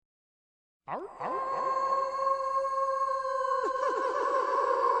I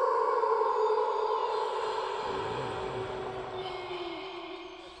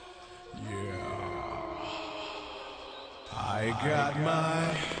got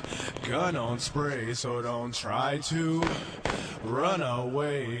my gun on spray, so don't try to run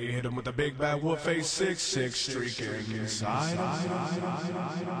away. Hit him with a big bad wolf face 6'6" streaking inside.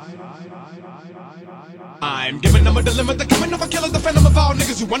 I'm giving them a dilemma, they're coming off a killer, the phantom of all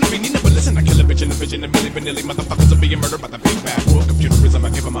niggas who wanna be needed. But listen, I kill a bitch in a vision, and Milli Vanilli motherfuckers are being murdered by the big bad wolf. Computerism, I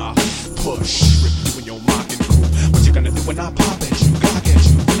give them a push. Rip you and your mocking crew. What you gonna do when I pop at you, cock at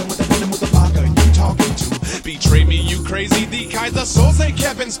you? Dealing with the venom with the vodka you talking to. Betray me, you crazy, the Kaiser souls ain't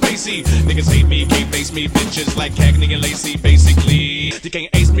Kevin Spacey. Niggas hate me, can't face me, bitches like Cagney and Lacey. Basically, you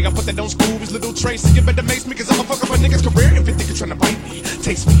can't ace me, I put that on Scooby's little Tracy. You better mace me, cause I'ma fuck up a nigga's career. If you think you're trying to bite me,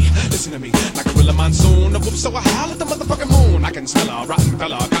 taste me, listen to me. Like a gorilla monsoon, a whoop so I howl at the motherfucking moon. I can smell a rotten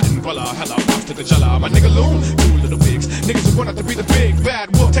fella, cotton dweller, hella off to the jella. My nigga loon, two little pigs, niggas who want out to be the big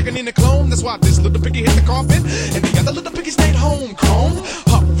bad wolf, taking in the clone. That's why this little piggy hit the carpet, and the other little piggy stayed home. Chrome,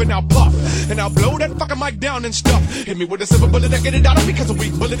 huff and I'll puff, and I'll blow that fucking mic down and stuff. Hit me with a silver bullet, I get it out of me, cause a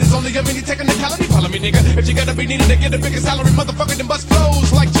weak bullet is only a mini technicality. Follow me, nigga, if you gotta be needed to get a bigger salary, motherfucker, then bust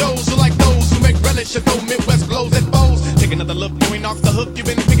flows like Joe's, or like those who make relish and throw Midwest blows and bows. Take another look, you ain't off the hook, you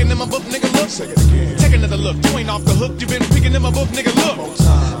been picking in my book, nigga, look. Say it again. Take another look, you ain't off the hook, you been picking in my book, nigga, look.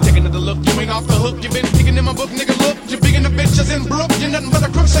 Take another look, you ain't off the hook, you been picking in my book, nigga, look. You biggin' the bitches in Brook, you're nothing but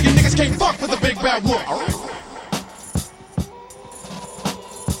a crook, so you niggas can't fuck with a big bad wolf.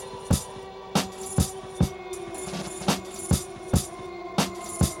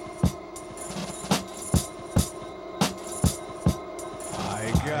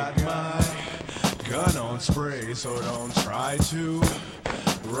 Got my gun on spray, so don't try to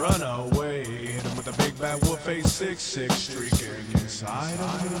run away. Hit him with a big bad wolf face 6'6" streaking inside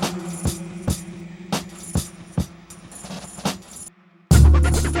of me.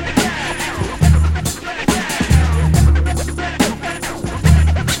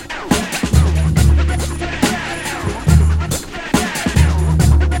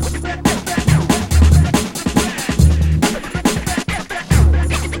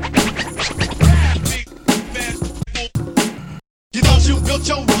 You built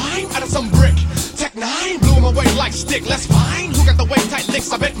your rhyme out of some brick. Tech 9 blew him away like stick. Let's find who got the weight tight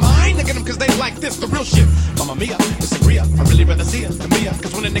licks. I bet mine. Look at them cause they like this, the real shit. Mamma mia, it's a Rhea. I really rather see her than Mia.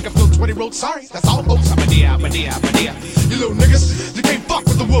 Cause when a nigga floats what he wrote, sorry, that's all folks. I'm a dia. You little niggas, you can't fuck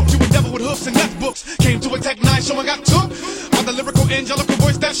with the wolf. You a devil with hoofs and death books. Came to a Tech 9 show and got took by the lyrical angelical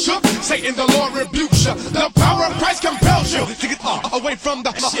voice that shook. Satan the Lord rebukes you. The power of Christ compels you to get away from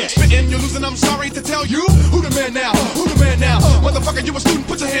the spitting. You're losing, I'm sorry to tell you. Who the man now? Who the man now? Motherfucker, you a student,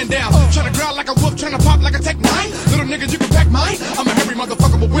 put your hand down. Tryna growl like a wolf, tryna pop like a Tech 9. Little nigga, you can pack mine. I'm a hairy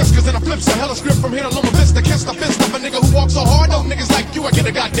motherfucker with whiskers and a flips. A hella script from here to Loma Vista. Kiss the fist of a nigga who walks so hard. No niggas like you, I get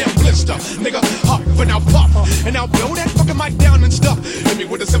a goddamn blister. Nigga, huff and I'll puff, and I'll blow that fucking mic down and stuff. Hit me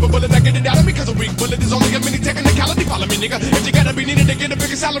with a silver bullet, I get it out of me, cause a weak bullet is only a mini technicality. Follow me, nigga, if you gotta be needed to get a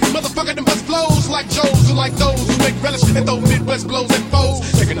bigger salary, motherfucker, then bust flows like Joe's, who like those who make relish and throw Midwest blows and foes.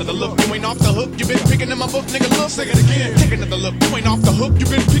 Take another look, you ain't off the hook, you been picking in my book, nigga, look. Say it again. Take another look, you ain't off the hook, you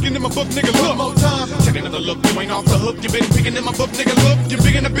been picking in my book, nigga, look. One more time. Take another look, you ain't off the hook, you been picking in my book, nigga, look. You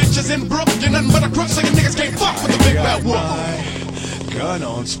biggin' the bitches in Brook, you're nothing but a crook, so you niggas can't fuck with the big bad wolf. Gun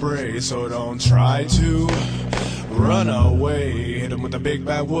on spray, so don't try to run away. Hit him with a big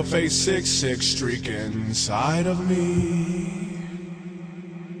bad wolf face 6'6" streaking inside of me.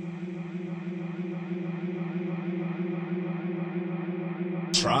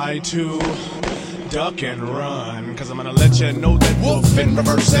 Try to duck and run, cause I'm gonna let you know that wolf in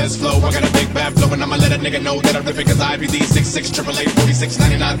reverse says flow. I got a big bad flow and I'ma let a nigga know that I rip it, cause I be the 66 888 46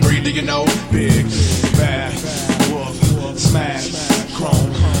 99 3. Do you know? Big bad wolf, smash,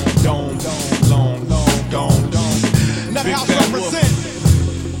 chrome, dome, long, dome. Now the house represent.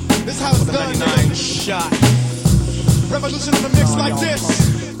 This how it's done. N9ne shot. Revolution in the mix like this.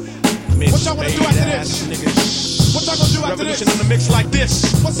 What y'all wanna do after this? What y'all gonna do after this? Revolution in the mix like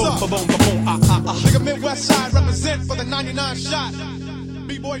this. What's up? Boom, boom, boom, Nigga Midwest side represent for the 99 shot.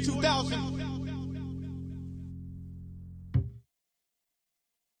 B-Boy 2000.